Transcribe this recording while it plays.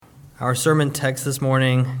Our sermon text this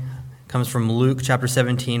morning comes from Luke chapter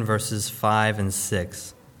 17, verses 5 and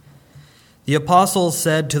 6. The apostles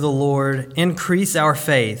said to the Lord, "Increase our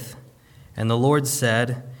faith." And the Lord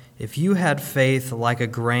said, "If you had faith like a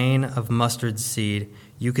grain of mustard seed,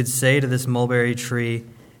 you could say to this mulberry tree,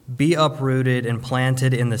 'Be uprooted and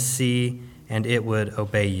planted in the sea,' and it would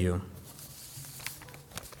obey you."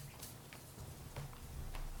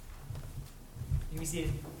 You can see it.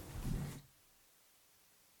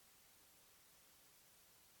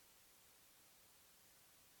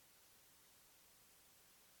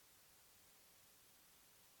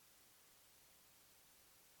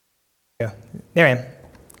 There I am.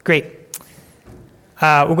 Great.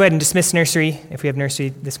 We'll go ahead and dismiss nursery if we have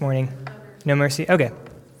nursery this morning. No mercy? Okay.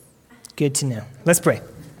 Good to know. Let's pray.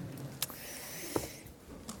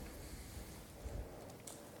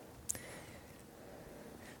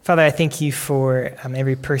 Father, I thank you for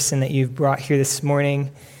every person that you've brought here this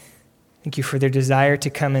morning. Thank you for their desire to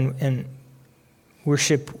come and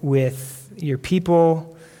worship with your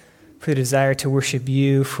people, for the desire to worship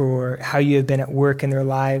you, for how you have been at work in their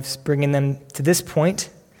lives, bringing them to this point.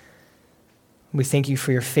 We thank you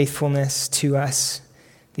for your faithfulness to us,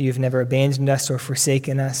 that you have never abandoned us or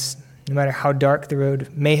forsaken us. No matter how dark the road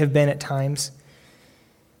may have been at times,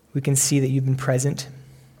 we can see that you've been present.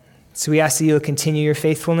 So we ask that you'll continue your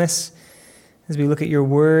faithfulness as we look at your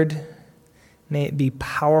word. May it be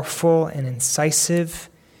powerful and incisive,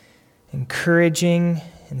 encouraging,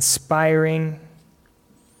 inspiring.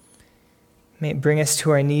 May it bring us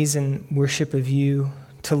to our knees in worship of you,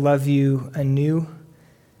 to love you anew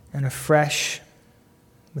and afresh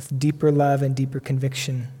with deeper love and deeper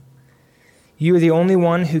conviction. You are the only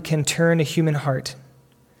one who can turn a human heart.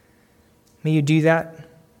 May you do that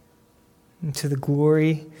to the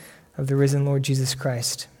glory of the risen Lord Jesus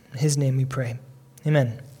Christ. In his name we pray.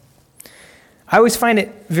 Amen. I always find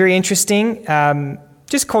it very interesting,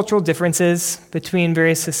 just cultural differences between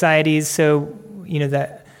various societies. So,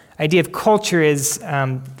 that idea of culture is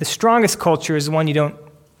the strongest culture is the one you don't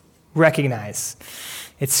recognize.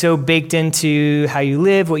 It's so baked into how you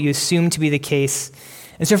live, what you assume to be the case.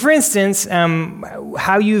 And so, for instance,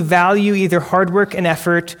 how you value either hard work and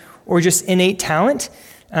effort or just innate talent,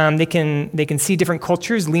 they can see different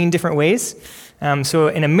cultures lean different ways. So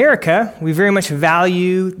in America, we very much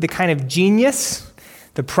value the kind of genius,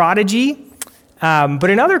 the prodigy.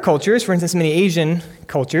 But in other cultures, for instance, many Asian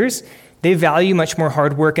cultures, they value much more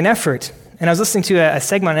hard work and effort. And I was listening to a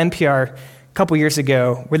segment on NPR a couple years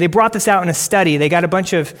ago where they brought this out in a study. They got a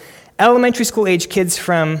bunch of elementary school age kids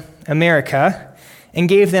from America and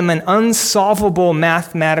gave them an unsolvable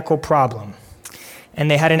mathematical problem.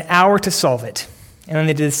 And they had an hour to solve it. And then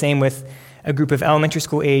they did the same with a group of elementary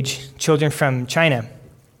school age children from China.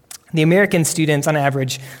 The American students, on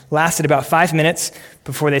average, lasted about 5 minutes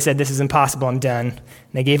before they said, "This is impossible, I'm done," and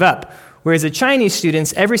they gave up. Whereas the Chinese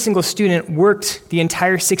students, every single student worked the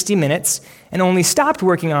entire 60 minutes and only stopped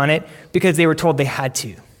working on it because they were told they had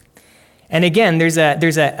to. And again, there's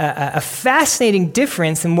a fascinating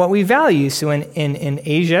difference in what we value. So in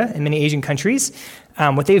Asia, in many Asian countries,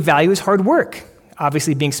 what they value is hard work.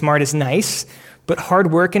 Obviously, being smart is nice, but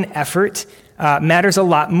hard work and effort matters a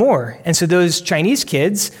lot more. And so those Chinese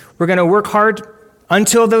kids were going to work hard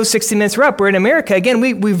until those 60 minutes were up. Where in America, again,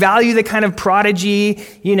 we value the kind of prodigy,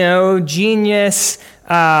 genius,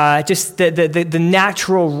 just the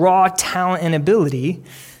natural raw talent and ability.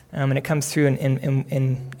 And it comes through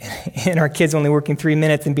in our kids only working 3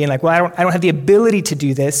 minutes and being like, well, I don't have the ability to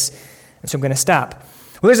do this, and so I'm going to stop.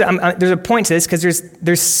 Well, there's a point to this because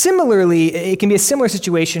there's similarly, it can be a similar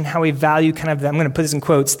situation how we value kind of, I'm going to put this in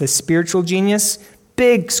quotes, the spiritual genius,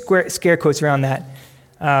 big scare quotes around that.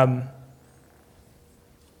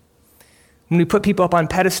 When we put people up on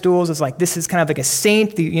pedestals, it's like this is kind of like a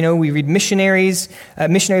saint. We read missionary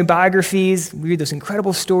biographies. We read those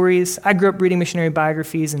incredible stories. I grew up reading missionary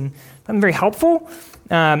biographies, and I'm very helpful.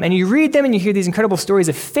 And you read them, and you hear these incredible stories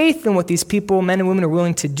of faith and what these people, men and women, are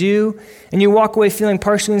willing to do. And you walk away feeling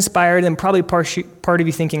partially inspired, and probably part of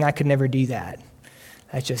you thinking, "I could never do that."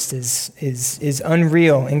 That just is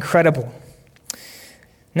unreal, incredible.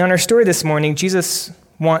 Now, in our story this morning, Jesus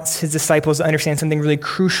wants his disciples to understand something really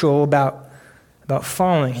crucial about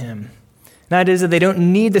following him. And that is that they don't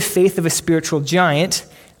need the faith of a spiritual giant.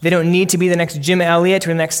 They don't need to be the next Jim Elliott or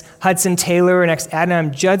the next Hudson Taylor or next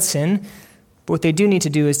Adam Judson. But what they do need to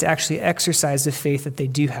do is to actually exercise the faith that they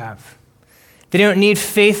do have. They don't need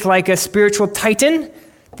faith like a spiritual titan.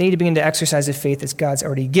 They need to begin to exercise the faith that God's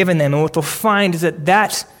already given them. And what they'll find is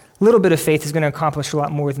that little bit of faith is going to accomplish a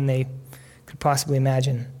lot more than they could possibly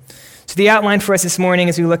imagine. So the outline for us this morning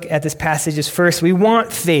as we look at this passage is, first, we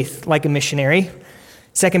want faith like a missionary.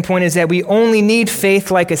 Second point is that we only need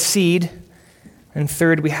faith like a seed. And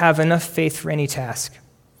third, we have enough faith for any task.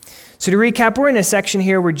 So to recap, we're in a section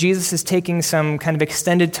here where Jesus is taking some kind of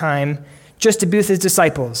extended time just to be with his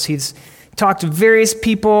disciples. He's talked to various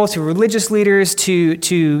people, to religious leaders, to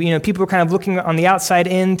people who are kind of looking on the outside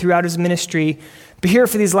in throughout his ministry. But here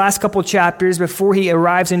for these last couple chapters, before he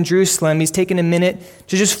arrives in Jerusalem, he's taken a minute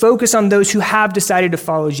to just focus on those who have decided to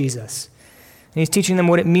follow Jesus. And he's teaching them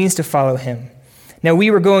what it means to follow him. Now, we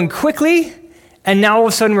were going quickly, and now all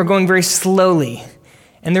of a sudden we're going very slowly.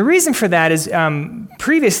 And the reason for that is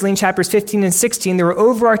previously in chapters 15 and 16, there were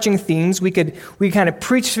overarching themes. We could kind of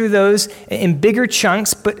preach through those in bigger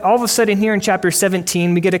chunks, but all of a sudden here in chapter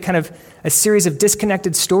 17, we get a series of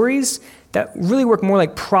disconnected stories that really work more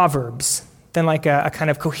like proverbs than like a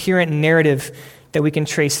kind of coherent narrative that we can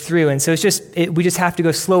trace through. And so we just have to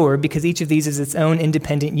go slower because each of these is its own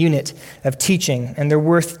independent unit of teaching, and they're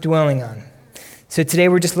worth dwelling on. So today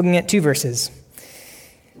we're just looking at 2 verses.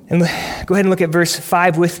 And go ahead and look at verse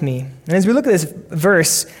 5 with me. And as we look at this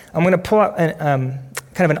verse, I'm going to pull out kind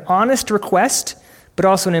of an honest request, but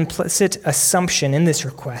also an implicit assumption in this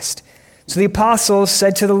request. So the apostles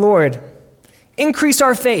said to the Lord, "Increase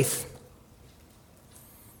our faith."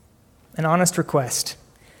 An honest request.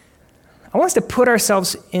 I want us to put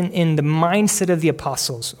ourselves in the mindset of the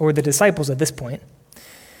apostles, or the disciples at this point.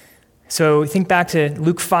 So think back to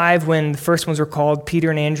Luke 5 when the first ones were called, Peter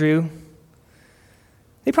and Andrew.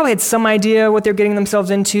 They probably had some idea what they're getting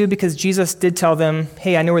themselves into because Jesus did tell them,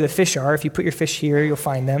 "Hey, I know where the fish are. If you put your fish here, you'll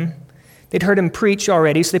find them." They'd heard him preach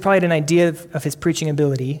already, so they probably had an idea of his preaching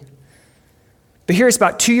ability. But here it's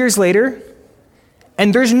about 2 years later,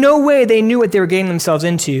 and there's no way they knew what they were getting themselves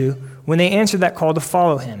into when they answered that call to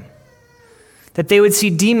follow him. That they would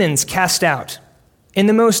see demons cast out in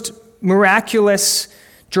the most miraculous,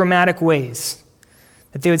 dramatic ways.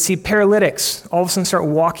 That they would see paralytics all of a sudden start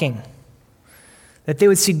walking. That they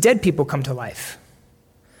would see dead people come to life.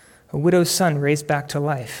 A widow's son raised back to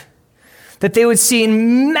life. That they would see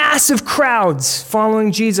in massive crowds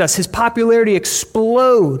following Jesus, his popularity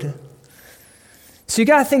explode. So you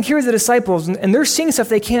got to think, here are the disciples, and they're seeing stuff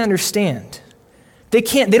they can't understand. They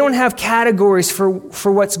don't have categories for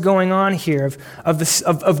what's going on here,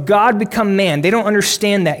 of God become man. They don't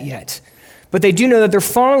understand that yet. But they do know that they're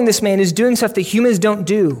following this man who's doing stuff that humans don't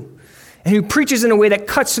do, and who preaches in a way that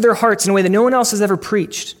cuts to their hearts in a way that no one else has ever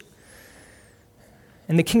preached.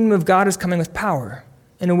 And the kingdom of God is coming with power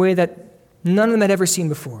in a way that none of them had ever seen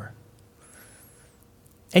before.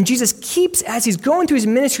 And Jesus keeps, as he's going through his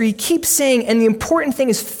ministry, he keeps saying, and the important thing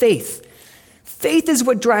is faith. Faith is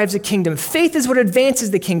what drives the kingdom. Faith is what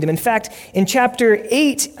advances the kingdom. In fact, in chapter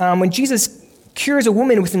 8, when Jesus cures a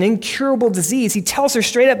woman with an incurable disease, he tells her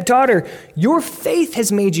straight up, "Daughter, your faith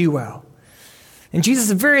has made you well." And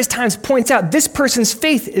Jesus at various times points out this person's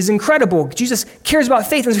faith is incredible. Jesus cares about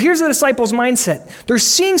faith. And so here's the disciples' mindset. They're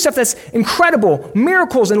seeing stuff that's incredible,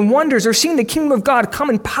 miracles and wonders. They're seeing the kingdom of God come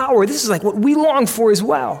in power. This is like what we long for as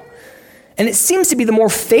well. And it seems to be the more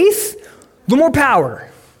faith, the more power.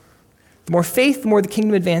 The more faith, the more the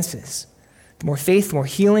kingdom advances. The more faith, the more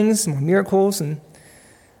healings, the more miracles. And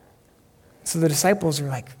so the disciples are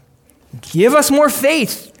like, give us more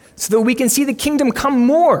faith so that we can see the kingdom come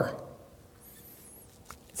more.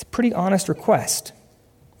 It's a pretty honest request.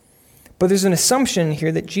 But there's an assumption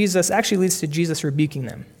here that Jesus actually leads to Jesus rebuking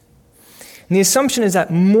them. And the assumption is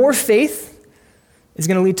that more faith is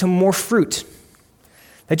going to lead to more fruit.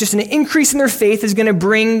 That just an increase in their faith is going to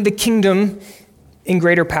bring the kingdom in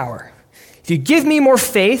greater power. If you give me more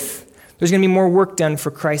faith, there's going to be more work done for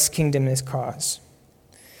Christ's kingdom and his cause.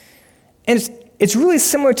 And it's really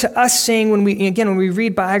similar to us saying when we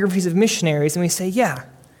read biographies of missionaries and we say, yeah,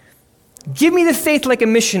 give me the faith like a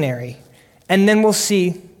missionary, and then we'll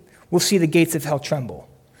see the gates of hell tremble.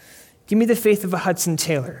 Give me the faith of a Hudson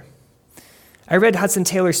Taylor. I read Hudson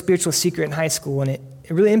Taylor's Spiritual Secret in high school, and it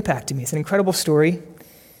really impacted me. It's an incredible story.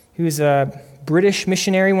 He was a British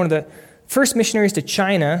missionary, one of the first missionaries to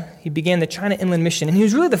China. He began the China Inland Mission, and he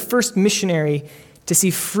was really the first missionary to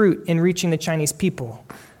see fruit in reaching the Chinese people.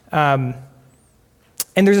 And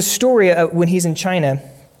there's a story when he's in China.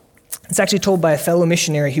 It's actually told by a fellow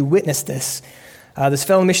missionary who witnessed this. This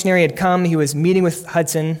fellow missionary had come. He was meeting with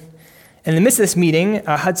Hudson. In the midst of this meeting,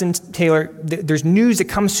 Hudson Taylor, there's news that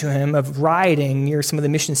comes to him of rioting near some of the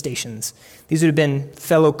mission stations. These would have been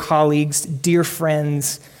fellow colleagues, dear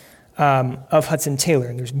friends of Hudson Taylor.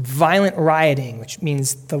 And there's violent rioting, which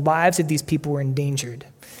means the lives of these people were endangered.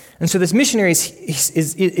 And so this missionary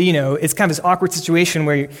it's kind of this awkward situation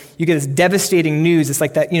where you get this devastating news. It's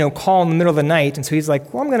like that, call in the middle of the night. And so he's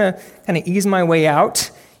like, well, I'm going to kind of ease my way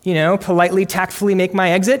out. politely, tactfully make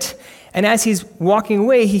my exit. And as he's walking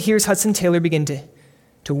away, he hears Hudson Taylor begin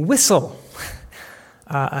to whistle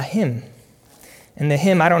a hymn. And the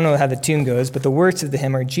hymn, I don't know how the tune goes, but the words of the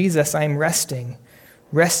hymn are, Jesus, I am resting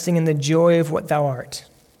in the joy of what thou art.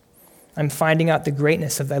 I'm finding out the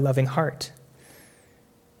greatness of thy loving heart.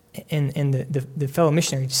 And the fellow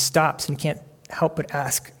missionary stops and can't help but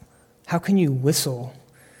ask, how can you whistle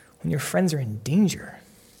when your friends are in danger?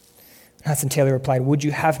 And Hudson Taylor replied, would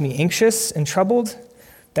you have me anxious and troubled?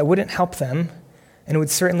 That wouldn't help them, and it would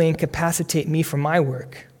certainly incapacitate me from my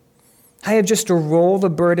work. I have just to roll the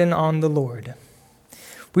burden on the Lord.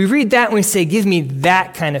 We read that and we say, give me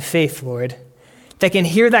that kind of faith, Lord, that can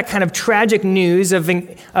hear that kind of tragic news of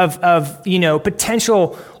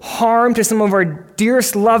potential harm to some of our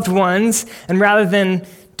dearest loved ones, and rather than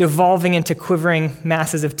devolving into quivering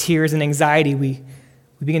masses of tears and anxiety, we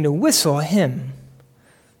begin to whistle a hymn.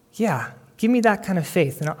 Yeah, give me that kind of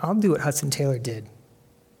faith, and I'll do what Hudson Taylor did.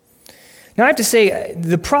 Now, I have to say,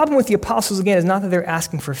 the problem with the apostles, again, is not that they're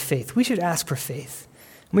asking for faith. We should ask for faith.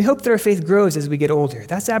 And we hope that our faith grows as we get older.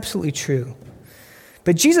 That's absolutely true.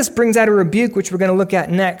 But Jesus brings out a rebuke, which we're going to look at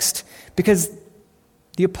next, because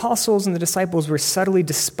the apostles and the disciples were subtly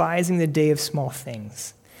despising the day of small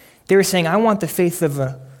things. They were saying, I want the faith of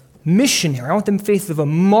a missionary. I want the faith of a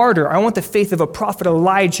martyr. I want the faith of a prophet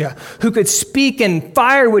Elijah who could speak and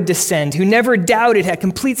fire would descend, who never doubted, had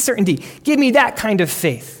complete certainty. Give me that kind of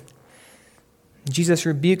faith. Jesus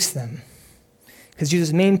rebukes them because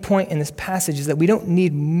Jesus' main point in this passage is that we don't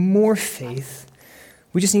need more faith.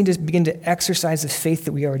 We just need to begin to exercise the faith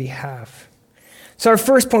that we already have. So our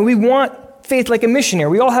first point, we want faith like a missionary.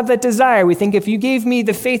 We all have that desire. We think if you gave me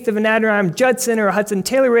the faith of an Adoniram Judson or a Hudson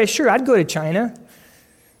Taylor, sure, I'd go to China.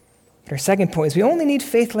 Our second point is we only need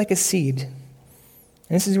faith like a seed. And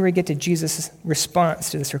this is where we get to Jesus' response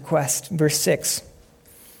to this request. Verse 6.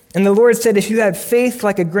 And the Lord said, if you had faith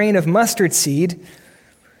like a grain of mustard seed,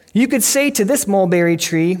 you could say to this mulberry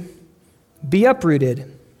tree, be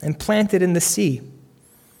uprooted and planted in the sea,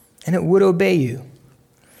 and it would obey you.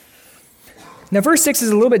 Now, verse 6 is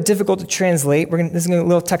a little bit difficult to translate. This is going to be a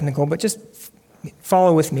little technical, but just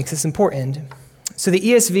follow with me because it's important. So the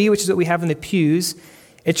ESV, which is what we have in the pews,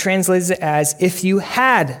 it translates it as, if you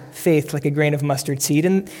had faith like a grain of mustard seed.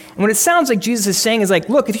 And what it sounds like Jesus is saying is like,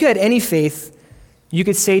 look, if you had any faith, you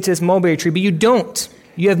could say to this mulberry tree, but you don't.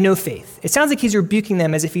 You have no faith. It sounds like he's rebuking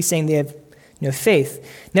them as if he's saying they have no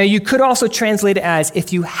faith. Now, you could also translate it as,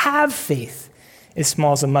 if you have faith as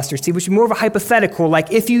small as a mustard seed, which is more of a hypothetical,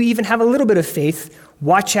 like if you even have a little bit of faith,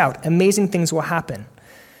 watch out. Amazing things will happen.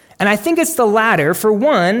 And I think it's the latter. For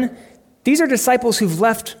one, these are disciples who've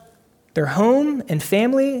left their home and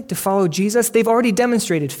family to follow Jesus. They've already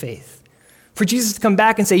demonstrated faith. For Jesus to come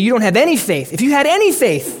back and say, you don't have any faith. If you had any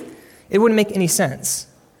faith, it wouldn't make any sense.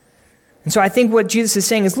 And so I think what Jesus is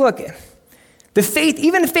saying is, look, the faith,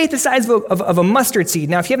 even the faith the size of a mustard seed.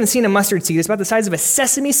 Now, if you haven't seen a mustard seed, it's about the size of a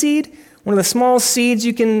sesame seed, one of the small seeds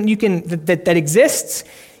that exists.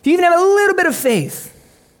 If you even have a little bit of faith,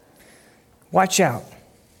 watch out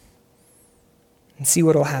and see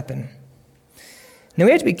what will happen. Now,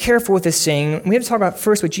 we have to be careful with this saying. We have to talk about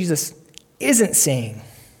first what Jesus isn't saying.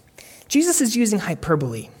 Jesus is using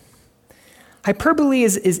hyperbole. Hyperbole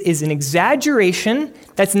is an exaggeration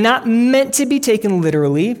that's not meant to be taken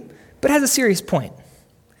literally, but has a serious point.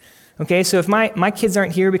 Okay, so if my kids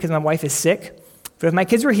aren't here because my wife is sick, but if my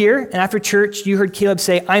kids were here and after church you heard Caleb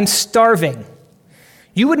say, I'm starving,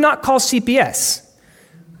 you would not call CPS.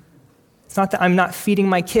 It's not that I'm not feeding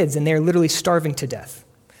my kids and they're literally starving to death.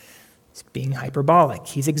 He's being hyperbolic.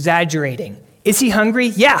 He's exaggerating. Is he hungry?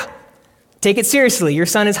 Yeah. Take it seriously. Your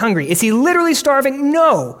son is hungry. Is he literally starving?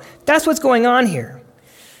 No. That's what's going on here.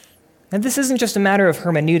 And this isn't just a matter of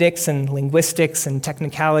hermeneutics and linguistics and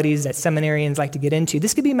technicalities that seminarians like to get into.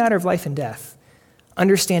 This could be a matter of life and death.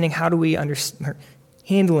 Understanding how do we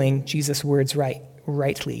handling Jesus' words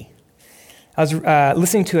rightly. I was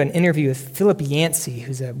listening to an interview with Philip Yancey,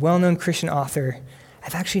 who's a well-known Christian author.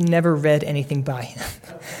 I've actually never read anything by him,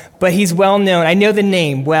 but he's well-known. I know the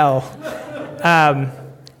name well.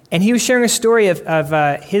 And he was sharing a story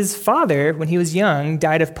of his father, when he was young,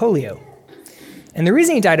 died of polio. And the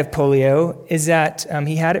reason he died of polio is that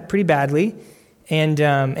he had it pretty badly,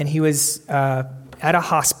 and he was at a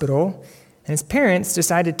hospital, and his parents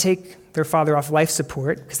decided to take their father off life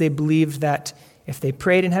support because they believed that if they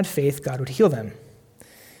prayed and had faith, God would heal them.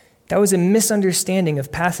 That was a misunderstanding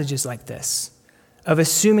of passages like this, of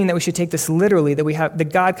assuming that we should take this literally, that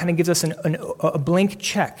God kind of gives us a blank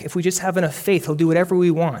check. If we just have enough faith, he'll do whatever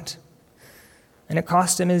we want. And it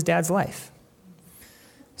cost him his dad's life.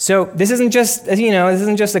 So this isn't just, this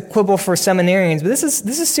isn't just a quibble for seminarians, but this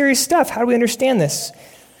is serious stuff. How do we understand this?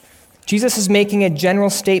 Jesus is making a general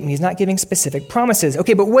statement. He's not giving specific promises.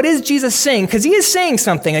 Okay, but what is Jesus saying? Because he is saying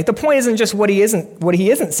something. Like, the point isn't just what he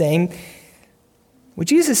isn't saying. What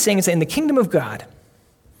Jesus is saying is that in the kingdom of God,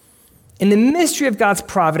 in the mystery of God's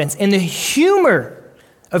providence, in the humor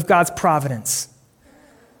of God's providence,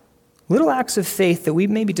 little acts of faith that we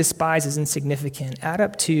maybe despise as insignificant add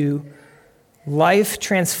up to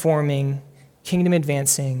life-transforming,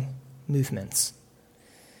 kingdom-advancing movements.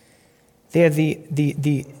 They have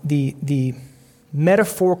the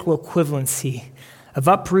metaphorical equivalency of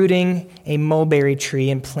uprooting a mulberry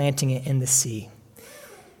tree and planting it in the sea.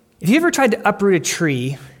 If you ever tried to uproot a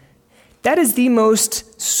tree, that is the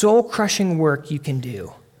most soul-crushing work you can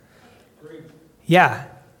do. Yeah.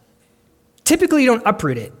 Typically, you don't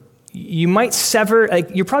uproot it. You might sever,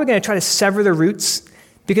 you're probably going to try to sever the roots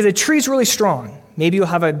because a tree is really strong. Maybe you'll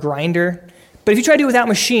have a grinder. But if you try to do it without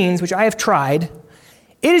machines, which I have tried,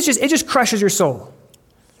 it just crushes your soul.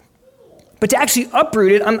 But to actually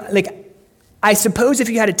uproot it, I suppose if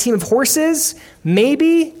you had a team of horses,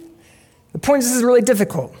 maybe. The point is this is really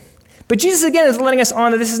difficult. But Jesus, again, is letting us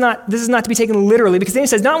on that this is not to be taken literally, because then he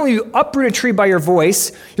says, not only do you uproot a tree by your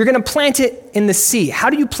voice, you're going to plant it in the sea.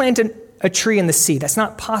 How do you plant a tree in the sea? That's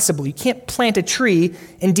not possible. You can't plant a tree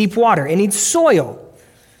in deep water. It needs soil.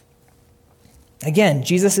 Again,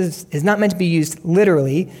 Jesus is not meant to be used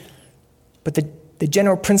literally, but the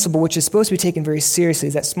general principle, which is supposed to be taken very seriously,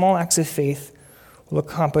 is that small acts of faith will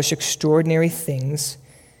accomplish extraordinary things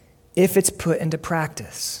if it's put into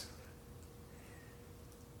practice.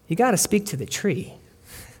 You got to speak to the tree.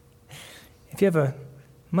 If you have a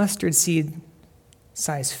mustard seed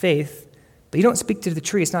size faith, but you don't speak to the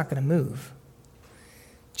tree, it's not going to move.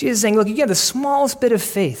 Jesus is saying, look, you have the smallest bit of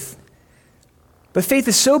faith, but faith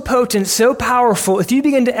is so potent, so powerful, if you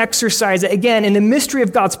begin to exercise it, again, in the mystery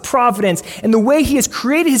of God's providence and the way he has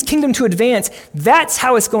created his kingdom to advance, that's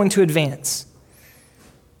how it's going to advance.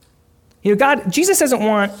 Jesus doesn't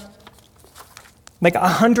want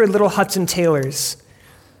 100 little Hudson Taylors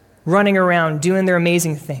running around doing their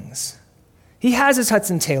amazing things. He has his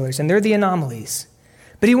Hudson Taylors, and they're the anomalies.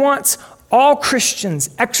 But he wants all Christians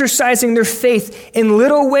exercising their faith in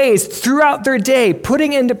little ways throughout their day,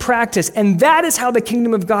 putting into practice, and that is how the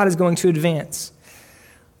kingdom of God is going to advance.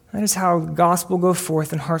 That is how the gospel will go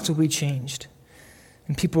forth and hearts will be changed,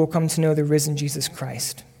 and people will come to know the risen Jesus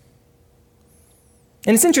Christ.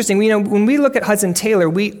 And it's interesting, when we look at Hudson Taylor,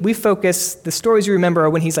 we focus, the stories we remember are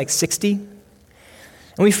when he's 60,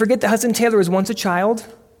 and we forget that Hudson Taylor was once a child,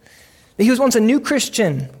 that he was once a new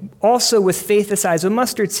Christian, also with faith the size of a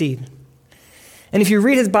mustard seed. And if you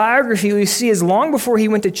read his biography, you see is long before he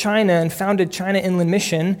went to China and founded China Inland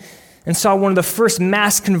Mission and saw one of the first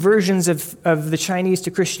mass conversions of the Chinese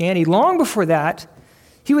to Christianity, long before that,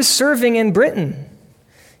 he was serving in Britain.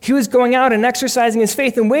 He was going out and exercising his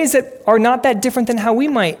faith in ways that are not that different than how we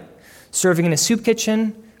might, serving in a soup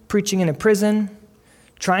kitchen, preaching in a prison,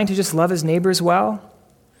 trying to just love his neighbors well.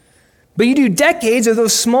 But you do decades of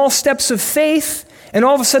those small steps of faith, and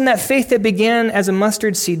all of a sudden that faith that began as a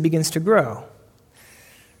mustard seed begins to grow.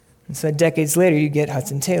 And so decades later, you get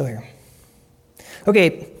Hudson Taylor.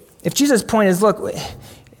 Okay, if Jesus' point is, look,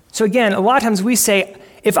 so again, a lot of times we say,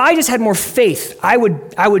 if I just had more faith, I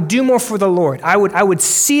would do more for the Lord. I would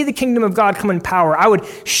see the kingdom of God come in power. I would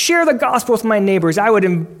share the gospel with my neighbors. I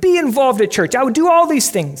would be involved at church. I would do all these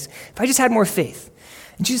things if I just had more faith.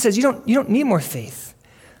 And Jesus says, you don't need more faith.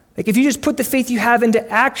 If you just put the faith you have into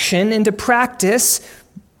action, into practice,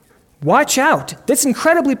 watch out. That's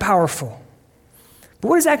incredibly powerful. But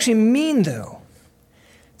what does it actually mean, though?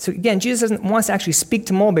 So again, Jesus doesn't want us to actually speak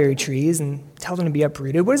to mulberry trees and tell them to be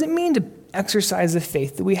uprooted. What does it mean to exercise the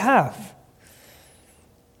faith that we have?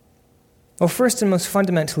 Well, first and most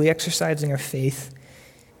fundamentally, exercising our faith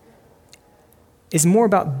is more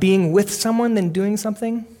about being with someone than doing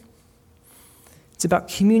something. It's about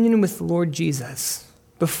communion with the Lord Jesus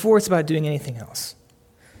before it's about doing anything else.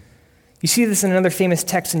 You see this in another famous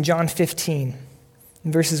text in John 15,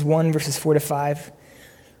 in verses 4 to 5.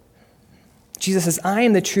 Jesus says, I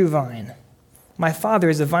am the true vine. My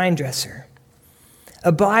Father is a vine dresser.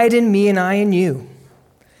 Abide in me and I in you.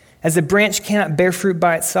 As a branch cannot bear fruit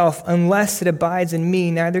by itself unless it abides in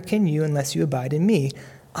me, neither can you unless you abide in me.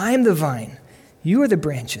 I am the vine. You are the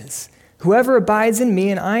branches. Whoever abides in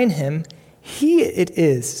me and I in him, he it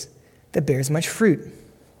is that bears much fruit.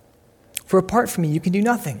 For apart from me, you can do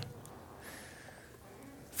nothing.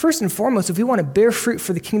 First and foremost, if we want to bear fruit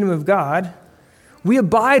for the kingdom of God, we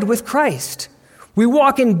abide with Christ. We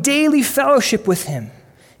walk in daily fellowship with him,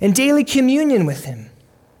 in daily communion with him.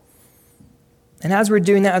 And as we're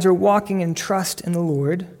doing that, as we're walking in trust in the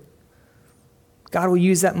Lord, God will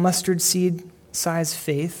use that mustard seed size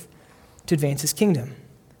faith to advance his kingdom.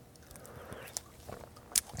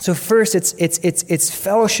 So first, it's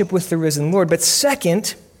fellowship with the risen Lord. But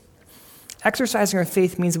second, exercising our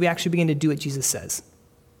faith means we actually begin to do what Jesus says.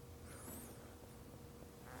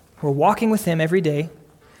 We're walking with him every day,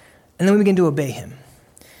 and then we begin to obey him.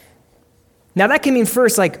 Now that can mean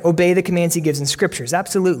first, like, obey the commands he gives in scriptures.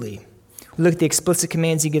 Absolutely. We look at the explicit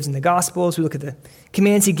commands he gives in the Gospels. We look at the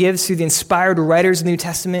commands he gives through the inspired writers of the New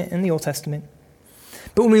Testament and the Old Testament.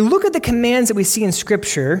 But when we look at the commands that we see in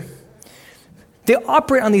Scripture, they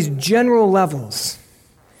operate on these general levels.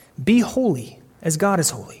 Be holy as God is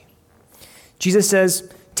holy. Jesus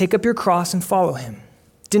says, take up your cross and follow him.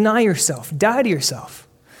 Deny yourself. Die to yourself.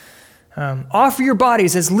 Offer your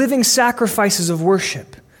bodies as living sacrifices of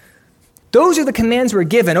worship. Those are the commands we're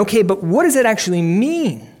given. Okay, but what does it actually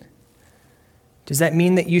mean? Does that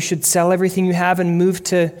mean that you should sell everything you have and move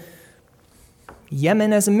to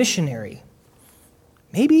Yemen as a missionary?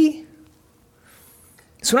 Maybe.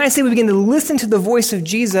 So when I say we begin to listen to the voice of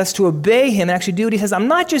Jesus, to obey him and actually do what he says, I'm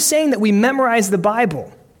not just saying that we memorize the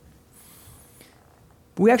Bible.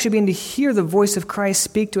 But we actually begin to hear the voice of Christ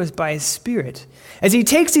speak to us by his Spirit. As he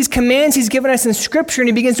takes these commands he's given us in Scripture and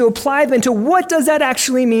he begins to apply them into what does that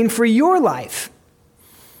actually mean for your life?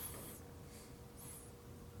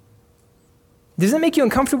 Does that make you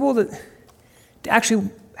uncomfortable to actually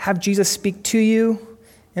have Jesus speak to you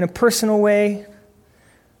in a personal way?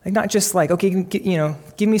 Like not just like, okay,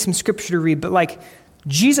 give me some scripture to read, but like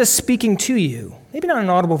Jesus speaking to you. Maybe not in an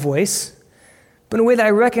audible voice, but in a way that I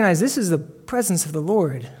recognize this is the presence of the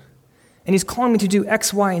Lord. And he's calling me to do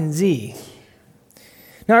X, Y, and Z.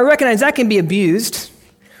 Now I recognize that can be abused,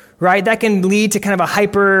 right? That can lead to kind of a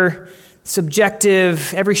hyper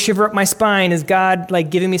subjective, every shiver up my spine is God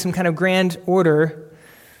like giving me some kind of grand order.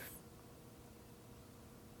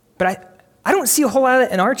 But I don't see a whole lot of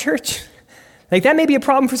that in our church. Like that may be a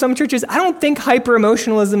problem for some churches. I don't think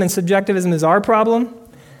hyper-emotionalism and subjectivism is our problem.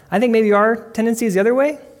 I think maybe our tendency is the other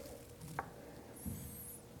way.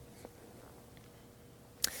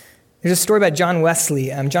 There's a story about John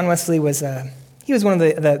Wesley. John Wesley was one of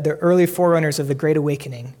the early forerunners of the Great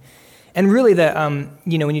Awakening. And really,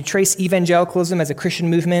 when you trace evangelicalism as a Christian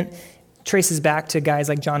movement, it traces back to guys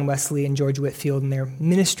like John Wesley and George Whitefield and their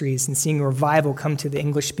ministries and seeing a revival come to the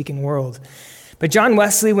English-speaking world. But John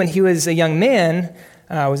Wesley, when he was a young man,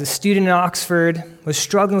 was a student in Oxford, was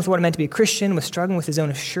struggling with what it meant to be a Christian, was struggling with his own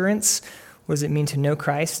assurance. What does it mean to know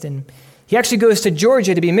Christ? And he actually goes to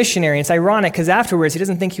Georgia to be a missionary. It's ironic because afterwards he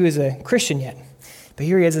doesn't think he was a Christian yet. But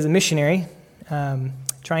here he is as a missionary,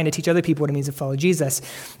 trying to teach other people what it means to follow Jesus.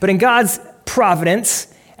 But in God's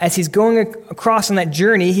providence, as he's going across on that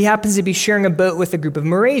journey, he happens to be sharing a boat with a group of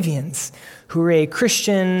Moravians who are a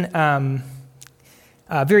Christian,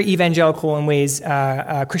 very evangelical in ways,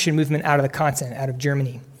 Christian movement out of the continent, out of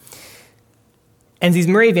Germany. And these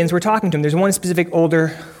Moravians were talking to him. There's one specific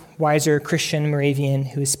older, wiser Christian Moravian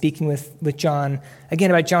who is speaking with John,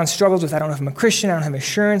 again, about John's struggles with, I don't know if I'm a Christian, I don't have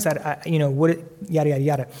assurance, yada, yada,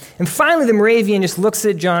 yada. And finally, the Moravian just looks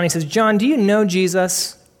at John and he says, John, do you know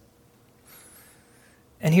Jesus?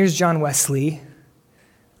 And here's John Wesley,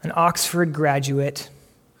 an Oxford graduate,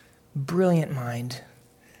 brilliant mind,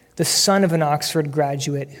 the son of an Oxford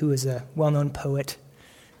graduate who is a well-known poet,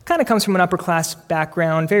 kind of comes from an upper-class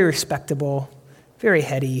background, very respectable, very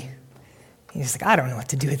heady. He's like, I don't know what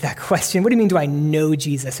to do with that question. What do you mean, do I know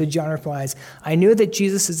Jesus? So John replies, I know that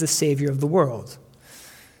Jesus is the Savior of the world.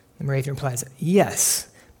 The Moravian replies, yes,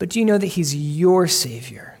 but do you know that he's your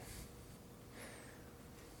Savior?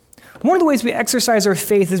 One of the ways we exercise our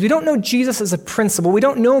faith is we don't know Jesus as a principle. We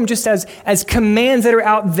don't know him just as commands that are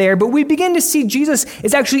out there, but we begin to see Jesus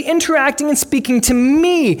is actually interacting and speaking to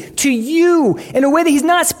me, to you, in a way that he's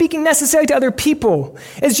not speaking necessarily to other people.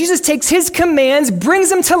 As Jesus takes his commands, brings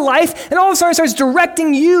them to life, and all of a sudden starts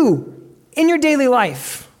directing you in your daily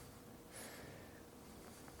life.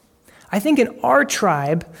 I think in our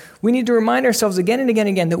tribe, we need to remind ourselves again and again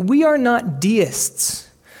and again that we are not deists.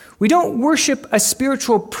 We don't worship a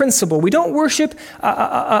spiritual principle. We don't worship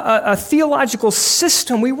a theological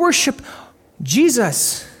system. We worship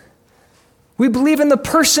Jesus. We believe in the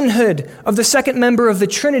personhood of the second member of the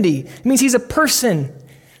Trinity. It means he's a person.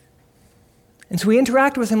 And so we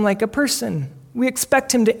interact with him like a person. We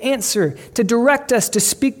expect him to answer, to direct us, to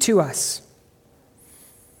speak to us.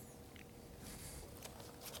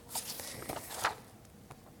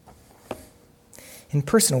 In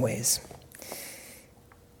personal ways.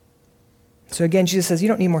 So again, Jesus says, you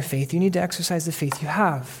don't need more faith. You need to exercise the faith you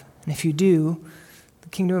have. And if you do, the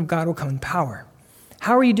kingdom of God will come in power.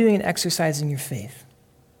 How are you doing in exercising your faith?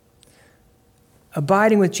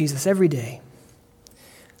 Abiding with Jesus every day.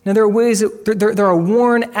 Now, there are ways there are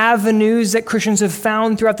worn avenues that Christians have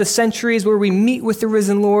found throughout the centuries where we meet with the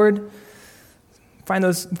risen Lord. Find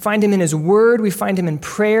him in his word. We find him in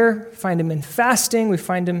prayer. Find him in fasting. We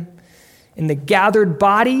find him in the gathered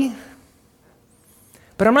body.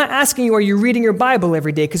 But I'm not asking you, are you reading your Bible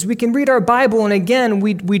every day? Because we can read our Bible, and again,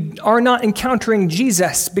 we are not encountering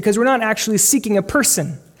Jesus because we're not actually seeking a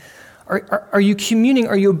person. Are you communing?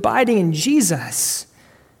 Are you abiding in Jesus?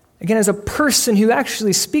 Again, as a person who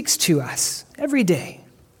actually speaks to us every day.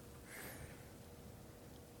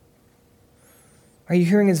 Are you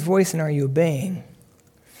hearing his voice, and are you obeying?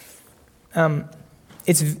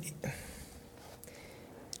 It's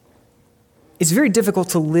very difficult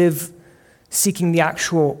to live seeking the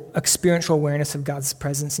actual experiential awareness of God's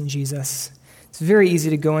presence in Jesus. It's very easy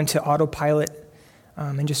to go into autopilot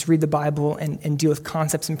and just read the Bible and deal with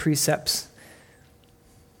concepts and precepts.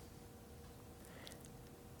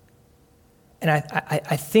 And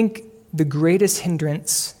I think the greatest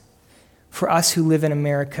hindrance for us who live in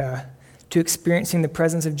America to experiencing the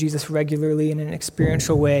presence of Jesus regularly in an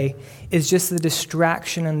experiential way is just the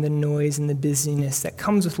distraction and the noise and the busyness that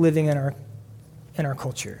comes with living in our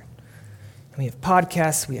culture. We have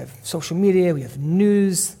podcasts, we have social media, we have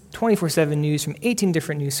news, 24/7 news from 18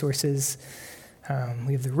 different news sources.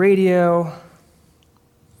 We have the radio.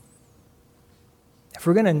 If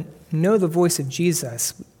we're going to know the voice of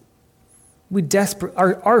Jesus,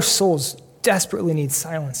 our souls desperately need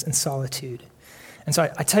silence and solitude. And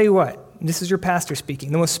so I tell you what, this is your pastor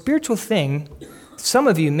speaking. The most spiritual thing some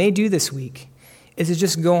of you may do this week is to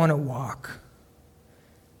just go on a walk,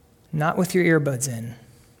 not with your earbuds in,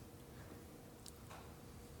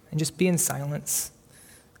 and just be in silence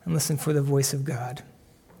and listen for the voice of God.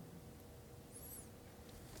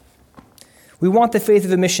 We want the faith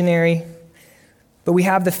of a missionary, but we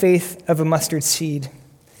have the faith of a mustard seed.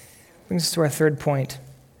 Brings us to our third point.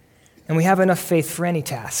 And we have enough faith for any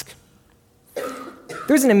task.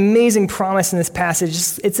 There's an amazing promise in this passage.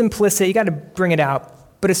 It's implicit. You got to bring it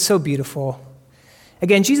out, but it's so beautiful.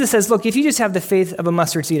 Again, Jesus says, look, if you just have the faith of a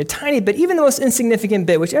mustard seed, a tiny bit, even the most insignificant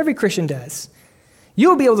bit, which every Christian does,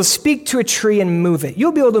 you'll be able to speak to a tree and move it.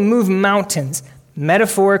 You'll be able to move mountains,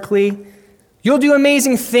 metaphorically. You'll do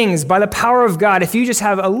amazing things by the power of God if you just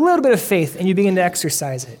have a little bit of faith and you begin to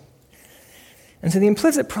exercise it. And so the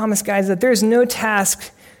implicit promise, guys, is that there's no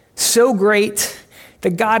task so great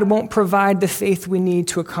that God won't provide the faith we need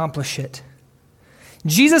to accomplish it.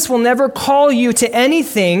 Jesus will never call you to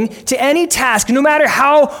anything, to any task, no matter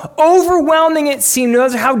how overwhelming it seems, no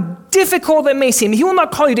matter how difficult it may seem. He will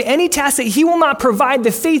not call you to any task that he will not provide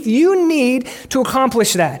the faith you need to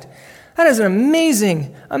accomplish that. That is an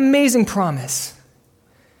amazing, amazing promise.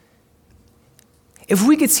 If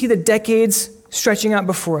we could see the decades stretching out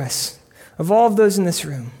before us, of all of those in this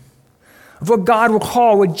room, of what God will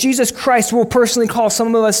call, what Jesus Christ will personally call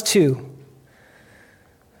some of us to,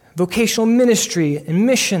 vocational ministry and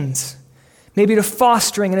missions, maybe to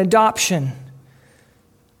fostering and adoption,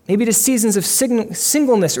 maybe to seasons of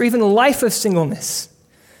singleness or even a life of singleness,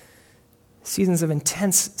 seasons of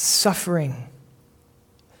intense suffering.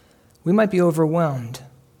 We might be overwhelmed.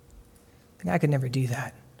 I could never do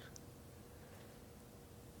that.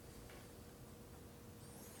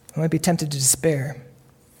 I might be tempted to despair.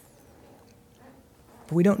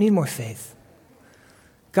 But we don't need more faith.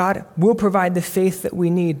 God will provide the faith that we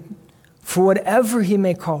need for whatever he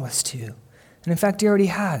may call us to. And in fact, he already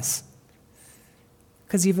has.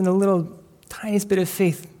 Because even the little tiniest bit of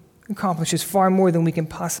faith accomplishes far more than we can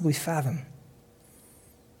possibly fathom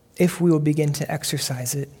if we will begin to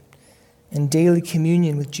exercise it in daily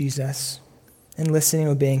communion with Jesus and listening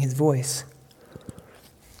and obeying his voice.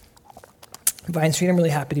 Vine Street, I'm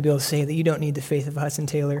really happy to be able to say that you don't need the faith of Hudson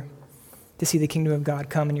Taylor to see the kingdom of God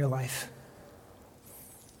come in your life.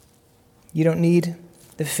 You don't need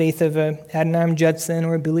the faith of a Adoniram Judson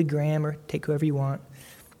or a Billy Graham, or take whoever you want,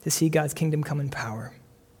 to see God's kingdom come in power.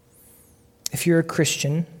 If you're a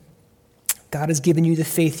Christian, God has given you the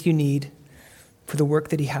faith you need for the work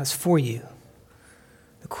that he has for you.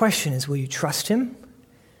 The question is, will you trust him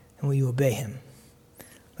and will you obey him?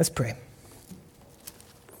 Let's pray.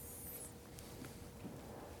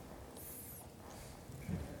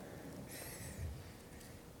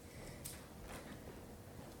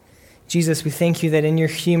 Jesus, we thank you that in your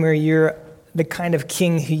humor, you're the kind of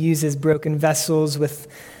king who uses broken vessels with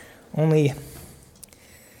only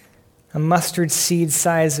a mustard seed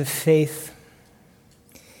size of faith.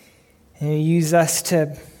 And you use us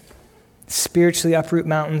to spiritually uproot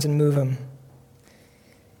mountains and move them.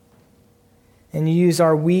 And you use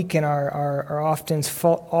our weak and our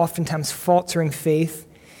oftentimes faltering faith,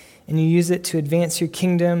 and you use it to advance your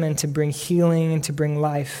kingdom and to bring healing and to bring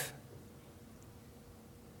life.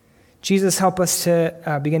 Jesus, help us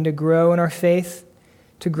to begin to grow in our faith,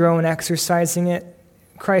 to grow in exercising it.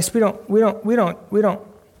 Christ, we don't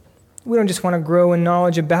just want to grow in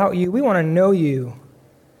knowledge about you. We want to know you.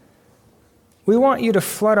 We want you to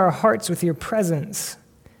flood our hearts with your presence,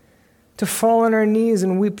 to fall on our knees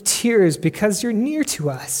and weep tears because you're near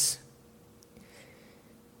to us.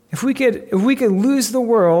 If we could lose the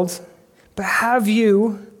world, but have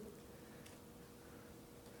you,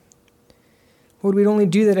 Lord, we'd only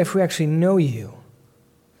do that if we actually know you.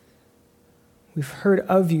 We've heard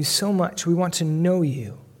of you so much. We want to know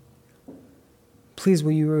you. Please,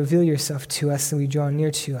 will you reveal yourself to us and we draw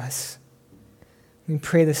near to us? We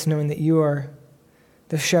pray this knowing that you are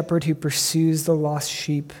the shepherd who pursues the lost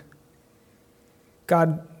sheep.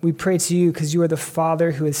 God, we pray to you because you are the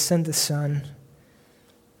Father who has sent the Son.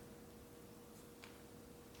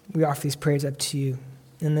 We offer these prayers up to you.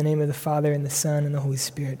 In the name of the Father, and the Son, and the Holy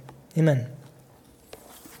Spirit. Amen.